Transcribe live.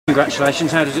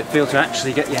Congratulations. How does it feel to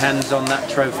actually get your hands on that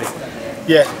trophy?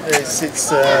 Yeah, it's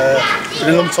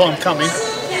been a long time coming,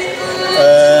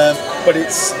 but it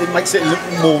makes it look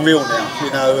more real now.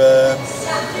 You know,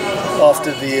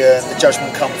 after the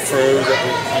judgment come through that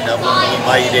we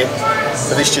made it,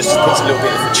 but this just puts a little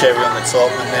bit of a cherry on the top,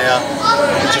 and now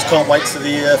we just can't wait till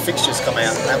the fixtures come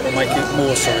out, and that will make it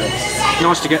more surreal.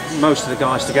 Nice to get most of the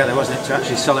guys together, wasn't it, to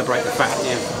actually celebrate the fact that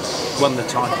you won the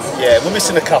title? Yeah, we're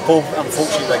missing a couple.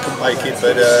 Unfortunately, they couldn't make it,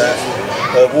 but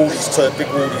Big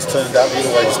Wardy's turned up. He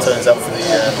always turns up for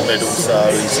the medal. So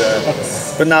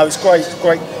but no, it's great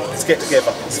to get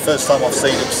together. It's the first time I've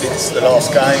seen them since the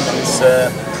last game, and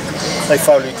they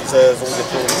thoroughly deserve all the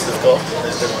applause they've got.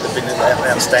 They've been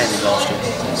outstanding last year.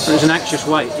 It was an anxious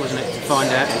wait, wasn't it, to find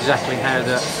out exactly how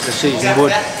the season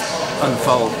would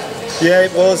unfold? Yeah,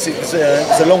 it was. It was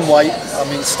a long wait. I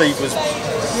mean, Steve was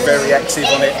very active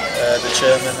on it, the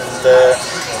chairman, and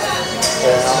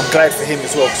I'm glad for him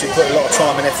as well, because he put a lot of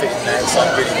time and effort in that, so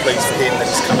I'm really pleased for him that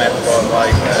it's come out the right way.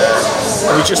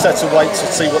 And we just had to wait to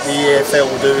see what the EFL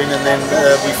were doing, and then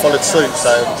we followed suit.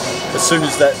 So as soon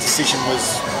as that decision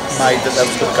was made that they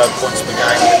was going to go points per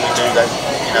game, then we knew that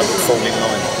we'd fall in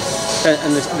line.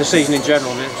 And the season in general,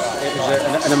 it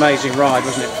was an amazing ride,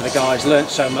 wasn't it, for the guys?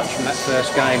 Learnt so much from that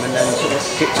first game, and then sort of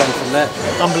kicked on from there.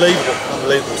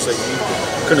 Unbelievable season.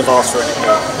 Couldn't have asked for anything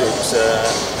more. It was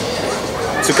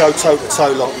to go toe to toe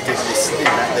like we did in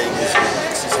that league.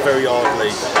 It's a very hard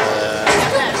league,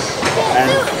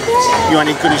 and you're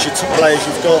only good as your players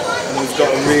you've got, and we've got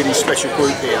a really special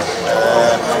group here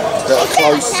that are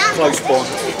close bond.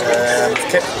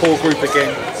 Kept the core group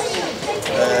again.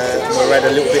 We had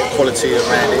a little bit of quality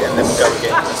around it, and then we'll go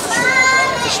again.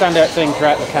 The standout thing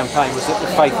throughout the campaign was that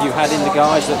the faith you had in the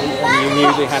guys, that you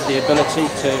knew they had the ability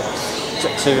to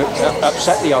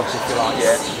upset the odds, if you like.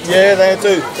 Yeah, they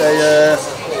do.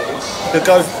 They'll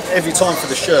go every time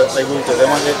for the shirt. They will do. They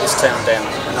won't let this town down,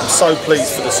 and I'm so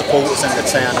pleased for the supporters and the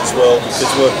town as well, because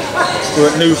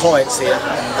we're at new heights here,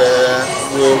 and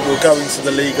we'll go into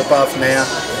the league above now,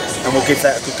 and we'll give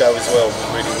that a good go as well.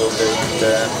 We really will do.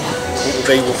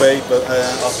 And, will be, but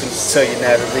I can tell you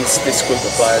now that this group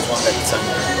of players won't let the team.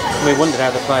 We wondered how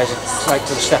the players would take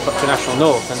to the step up to National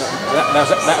North, and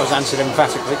that was answered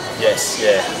emphatically. Yes,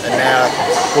 yeah, and now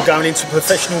we're going into a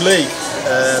professional league,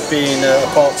 being a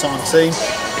part-time team,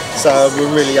 so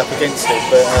we're really up against it,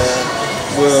 but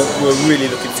we're really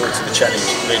looking forward to the challenge.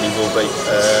 It really will be.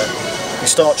 We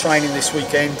start training this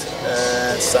weekend,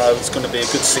 so it's going to be a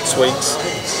good 6 weeks.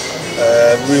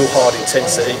 Real hard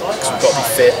intensity, because we've got to be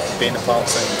fit, being a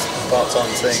part-time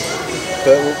team.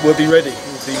 But we'll be ready.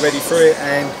 We'll be ready for it,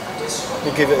 and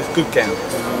we'll give it a good go.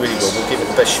 We really will. We'll give it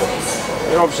the best shot.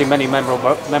 There are obviously many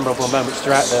memorable moments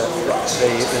throughout the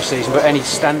season, but any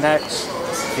standouts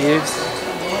for you?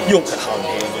 York at home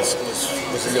here was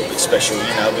a little bit special.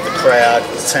 With the crowd,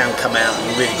 the town come out and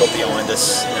really got behind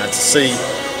us. To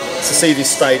see this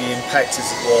stadium packed as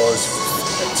it was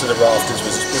to the rafters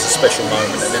was a special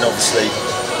moment, and then obviously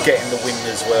getting the win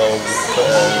as well,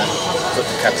 put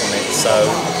the cap on it, so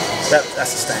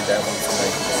that's a standout one for me.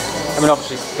 I mean,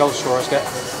 obviously goal scorers get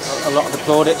a lot of the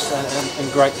plaudits, and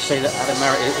great to see that Adam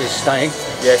Merritt is staying.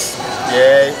 Yes,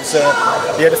 yeah, it was,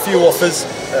 he had a few offers,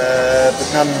 but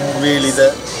none really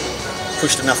that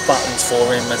pushed enough buttons for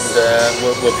him, and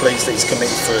we're pleased that he's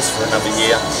committed for us for another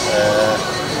year.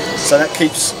 So that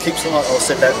keeps, like I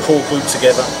said, that core group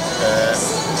together,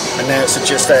 and now it's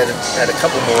just add a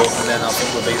couple more, and then I think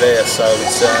we'll be there. So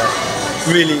it's a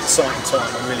really exciting time.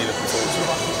 I'm really looking forward to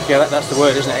it. Yeah, that's the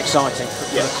word, isn't it? Exciting for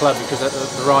the club, because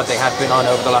the ride they have been on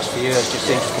over the last few years just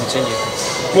seems to continue.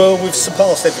 Well, we've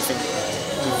surpassed everything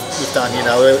we've done.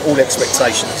 All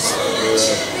expectations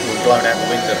were blown out the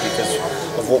window because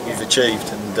of what we've achieved,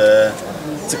 and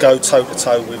to go toe to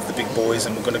toe with the big boys,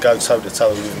 and we're going to go toe to toe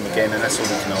with them again, and that's all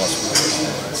we can ask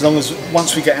for. As long as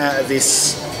once we get out of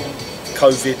this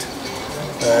COVID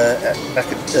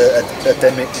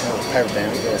pandemic,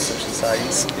 yes, I should say,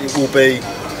 it will be,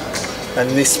 and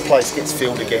this place gets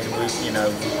filled again. We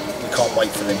can't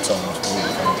wait for them times. We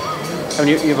really can't. I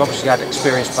mean, you've obviously had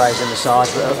experienced players in the side,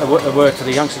 but a word for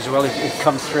the youngsters as well, who've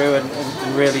come through and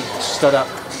really stood up.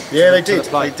 Yeah, they did.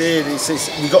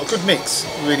 We've got a good mix.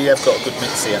 We really have got a good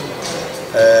mix here,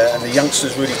 and the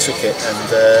youngsters really took it. And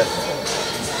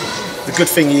the good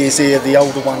thing is here, the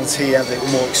older ones here, the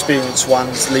more experienced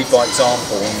ones, lead by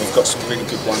example, and we've got some really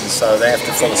good ones. So they have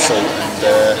to follow suit, and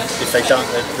if they don't,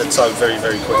 they're told very,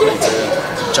 very quickly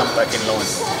to jump back in line.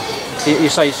 You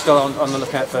say you're still on the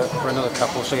lookout for another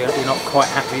couple, so you're not quite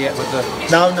happy yet with the...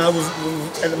 No,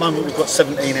 at the moment we've got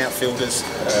 17 outfielders,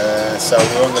 so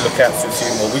we're on the lookout for a few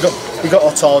more. We got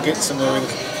our targets, and we're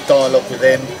dialogue with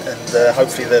them, and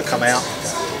hopefully they'll come out,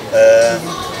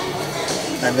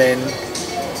 and then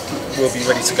we'll be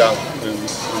ready to go. We will.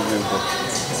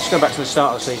 Let's go back to the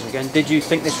start of the season again. Did you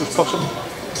think this was possible?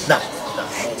 No, not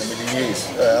in a million years.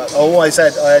 I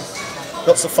had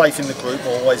lots of faith in the group.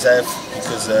 I always have,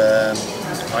 because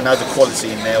I know the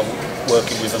quality in there,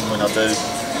 working with them when I do.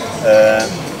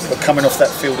 But coming off that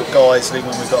field at Guiseley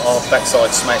when we got our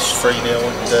backside smashed 3-0,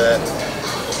 and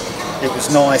it was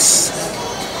nice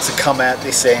to come out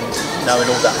this end knowing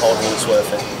all that hard work's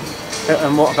worth it.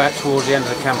 And what about towards the end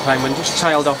of the campaign, when it just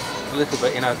tailed off a little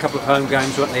bit, a couple of home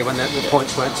games, weren't they, when the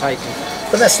points weren't taken?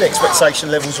 But that's the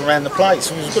expectation levels around the place.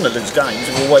 We were going to lose games,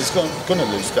 we're always going to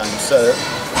lose games. So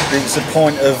it's the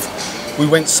point of, we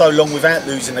went so long without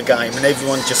losing a game, and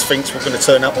everyone just thinks we're going to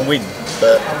turn up and win.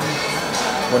 But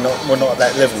we're not at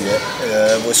that level yet.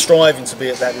 We're striving to be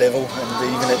at that level, and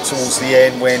even towards the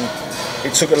end, when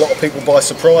it took a lot of people by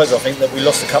surprise, I think, that we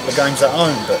lost a couple of games at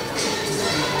home. But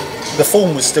the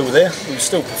form was still there. We were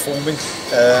still performing.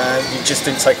 We just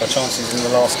didn't take our chances in the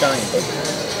last game. But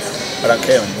I don't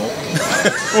care anymore.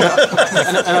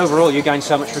 and overall, you gained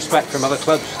so much respect from other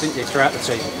clubs, didn't you, throughout the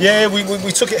season? Yeah,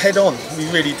 we took it head on. We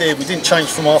really did. We didn't change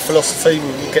from our philosophy.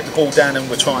 We get the ball down and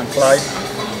we try and play.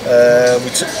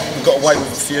 We got away with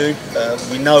a few.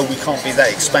 We know we can't be that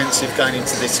expansive going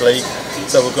into this league,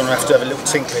 so we're going to have a little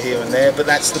tinker here and there. But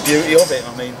that's the beauty of it.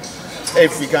 I mean,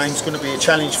 every game's going to be a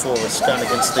challenge for us going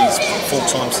against these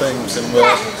full-time teams, and we're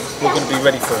going to be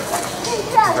ready for it.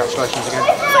 Congratulations again.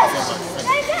 Thank you very much.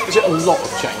 Is it a lot of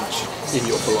change in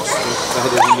your philosophy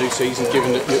ahead of the new season,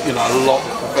 given that a lot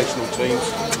of professional teams?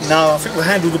 No, I think we'll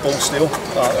handle the ball still.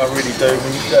 I really do.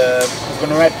 We're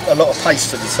going to add a lot of pace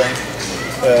to the team.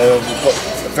 We've got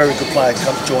a very good player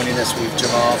joining us with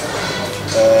Jamar.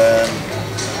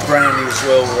 Brownie as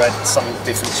well, we had something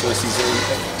different to us. He's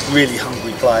a really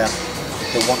hungry player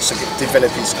that wants to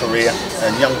develop his career.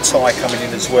 And young Ty coming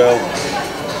in as well,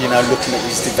 looking at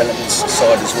his development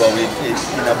side as well.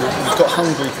 We've got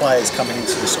hungry players coming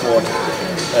into the squad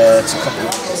to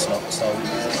complement this lot, so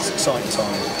it's an exciting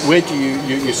time. Where do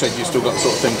you said you still got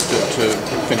sort of things to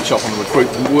finish off on the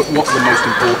recruitment. What are the most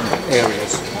important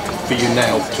areas for you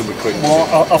now to recruit? Well,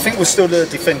 I think we're still the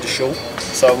defender short,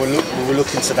 so we'll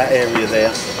look into that area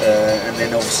there, and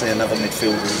then obviously another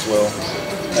midfielder as well.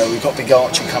 We've got Big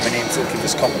Archie coming in to give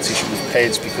us competition with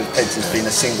Peds, because Peds has been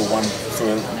a single one for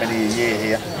many a year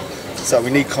here. So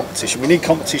we need competition. We need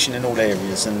competition in all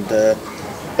areas, and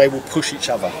they will push each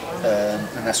other,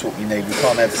 and that's what we need. We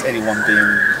can't have anyone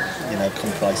being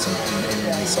complacent in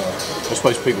any side. I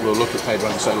suppose people will look at Pedro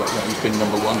and say, look, he's been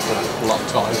number one for a long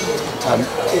time.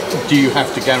 Do you have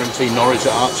to guarantee Norwich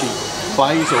that Archie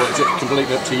plays, or is it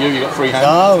completely up to you? You got free hand?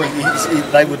 No,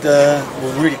 they would.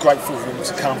 We're really grateful for him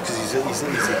to come, because he's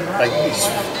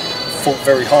fought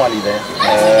very highly there.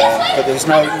 But there's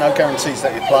no guarantees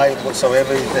that he play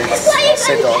whatsoever. I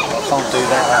said I can't do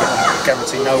that. I can't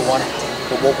guarantee no one.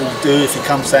 But what we'll do, if he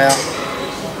comes out,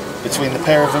 between the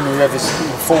pair of them, whoever's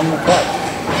in form will play.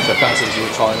 So Baz's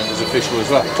retirement is official as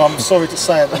well? I'm sorry to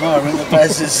say at the moment that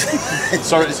Baz is...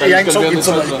 sorry to say he ain't talking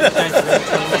to me.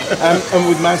 And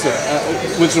with Mazza,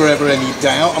 was there ever any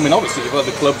doubt? I mean, obviously if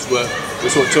other clubs were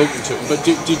sort of talking to him, but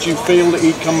did you feel that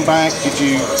he'd come back? Did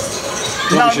you...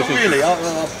 No, not really.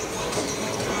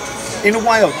 In a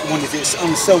way, I wanted it's an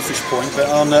unselfish point, but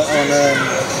on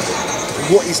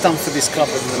what he's done for this club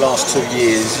in the last 2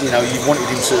 years, you wanted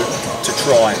him to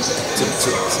try to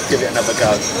give it another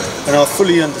go, and I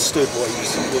fully understood what he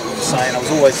was saying. I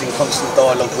was always in constant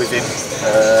dialogue with him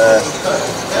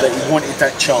that he wanted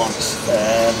that chance,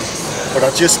 but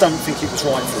I just don't think it was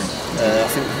right for him. I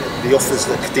think the offers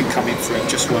that did come in for him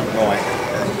just weren't right,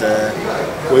 and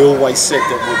we always said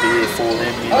that we'll be here for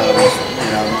him.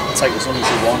 Take as long as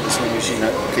you want, as long as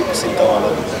keep us in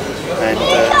dialogue, and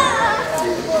it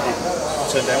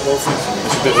turned out well for him.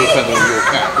 It's a bit of a feather in your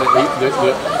cap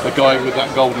that the guy with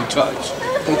that golden touch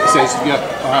says, "Yeah,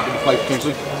 I'm happy to play for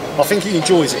Kingsley." I think he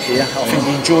enjoys it here. I think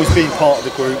he enjoys being part of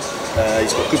the group.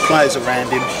 He's got good players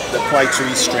around him that play to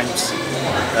his strengths,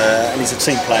 and he's a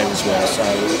team player as well. So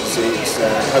it's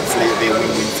hopefully it'll be a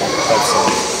win-win for both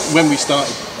sides. When we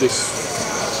started this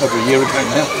over a year ago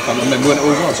now, I can't remember when it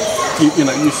all was.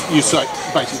 You say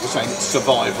basically saying it's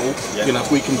survival. Yeah. If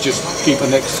we can just keep the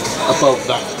next above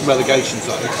that relegation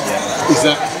zone, is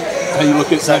that how you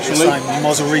look at it? Exactly the same. You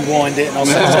might as well rewind it, and I'll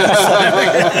say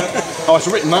oh, it's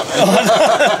written that.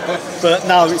 But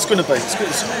no, it's going to be.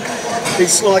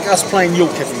 It's like us playing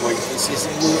York every week. It's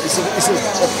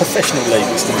a professional league.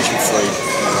 It's Division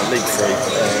 3, League 3.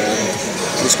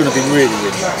 It's going to be really,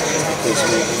 really good, because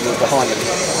we're behind the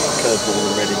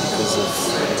curveball already because of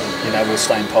you know, we're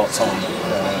staying part-time.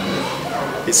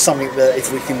 It's something that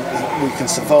if we can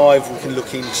survive, we can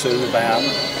look into about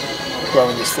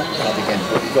growing this football club again,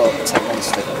 but we've got to take one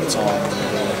step at a time.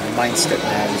 The main step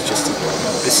now is just to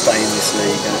stay in this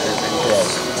league and grow.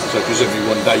 So presumably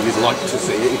one day you'd like to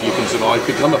see it, if you can survive,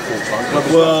 become a full-time club?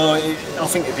 Well, I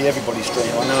think it'd be everybody's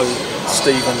dream. I know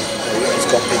Stephen has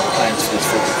got big plans for this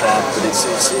football club, but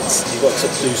you've got to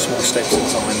do small steps at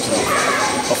a time. So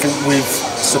I think we've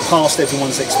surpassed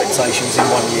everyone's expectations in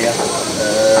 1 year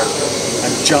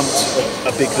and jumped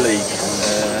a big league.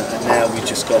 And now we've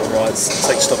just got to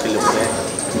take stock a little bit.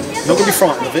 We're not going to be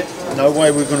frightened of it. No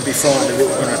way we're going to be frightened of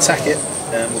it. We're going to attack it.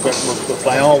 We'll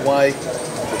play our way.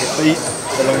 We'll get beat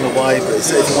along the way, but if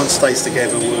everyone stays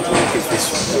together, we'll give this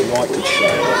a right good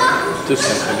show. Does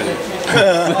sound familiar.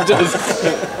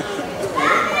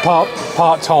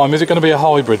 Part-time, is it going to be a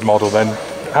hybrid model then?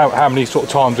 How many sort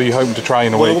of times are you hoping to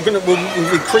train a week? Well,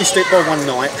 we've increased it by one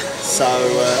night, so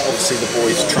obviously the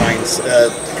boys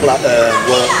work,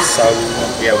 so we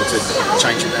won't be able to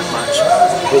change it that much.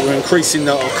 But we're increasing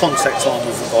our contact time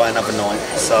with them by another night,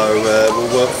 so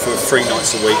we'll work for 3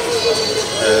 nights a week.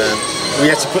 We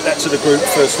had to put that to the group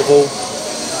first of all,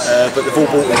 but they've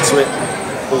all bought into it,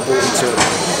 to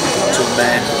a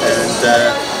man, and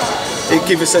it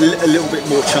gives us a little bit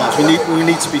more chance. We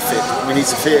need to be fit. We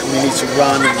need to fit, and we need to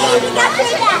run and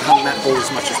hunt that ball as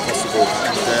much as possible.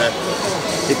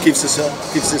 And it gives us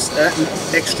that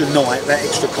extra night, that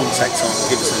extra contact time,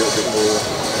 gives us a little bit more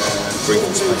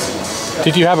breathing space.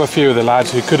 Did you have a few of the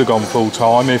lads who could have gone full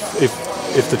time if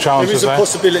the chance was there? There is a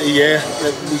possibility, yeah.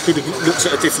 We could have looked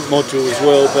at a different module as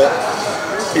well, but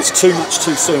it's too much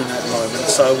too soon at the moment.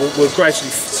 So we'll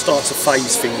gradually start to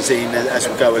phase things in as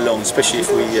we go along, especially if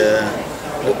we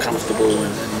look comfortable.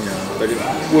 But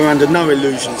we're under no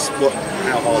illusions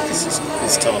how hard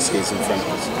this task is in front of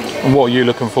us. And what are you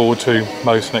looking forward to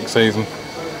most next season?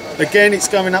 Again, it's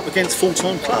going up against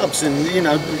full-time clubs, and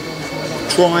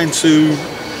trying to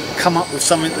come up with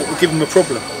something that will give them a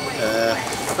problem.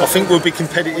 I think we'll be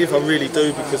competitive, I really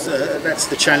do, because that's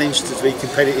the challenge, to be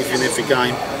competitive in every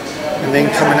game, and then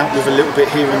coming up with a little bit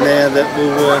here and there that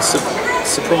will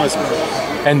surprise me.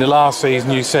 End of last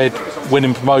season you said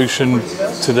winning promotion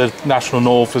to the National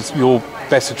North was your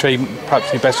best achievement,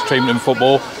 perhaps your best achievement in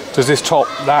football. Does this top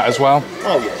that as well?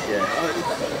 Oh yeah.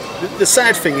 The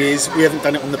sad thing is we haven't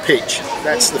done it on the pitch.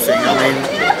 That's the thing. I mean,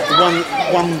 the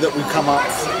one that we come up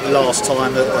last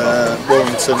time at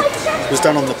Warrington was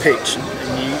done on the pitch,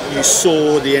 and you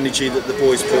saw the energy that the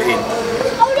boys put in.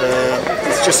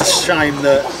 It's just a shame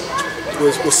that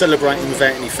we're celebrating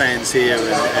without any fans here,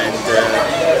 and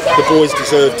the boys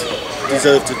deserved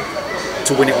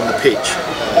to win it on the pitch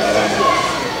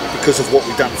because of what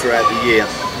we've done throughout the year.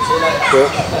 But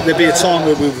there'll be a time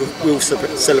where we'll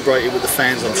celebrate it with the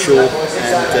fans, I'm sure,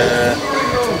 and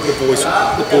the boys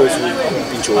will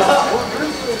enjoy that.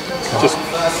 Just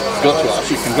got to ask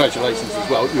you, congratulations as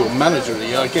well. You're manager of the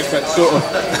year. I guess that's sort of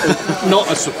not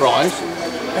a surprise.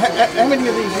 How many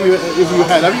of these have you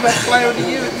had? Have you had player of the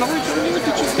year at Norwich?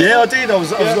 Yeah, I did. I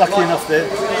was lucky enough there.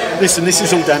 Listen, this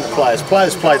is all down to players.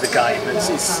 Players play the game.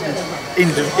 It's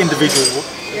individual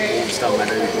awards don't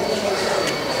matter.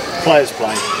 Players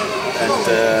play, and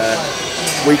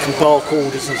we can bark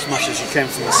orders as much as you can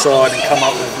from the side and come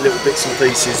up with little bits and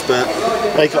pieces, but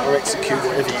they got to execute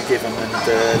whatever you give them, and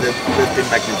they've been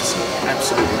magnificent,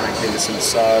 absolutely magnificent.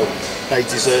 So they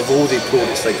deserve all the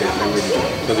plaudits they get. They really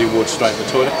do. So the award straight in the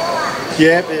toilet?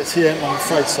 Yeah, I'm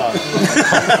afraid so.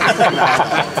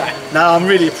 no, I'm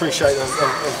really appreciative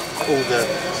of all the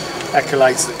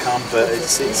accolades that come, but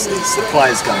it's the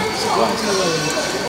players' game. It's the players' game.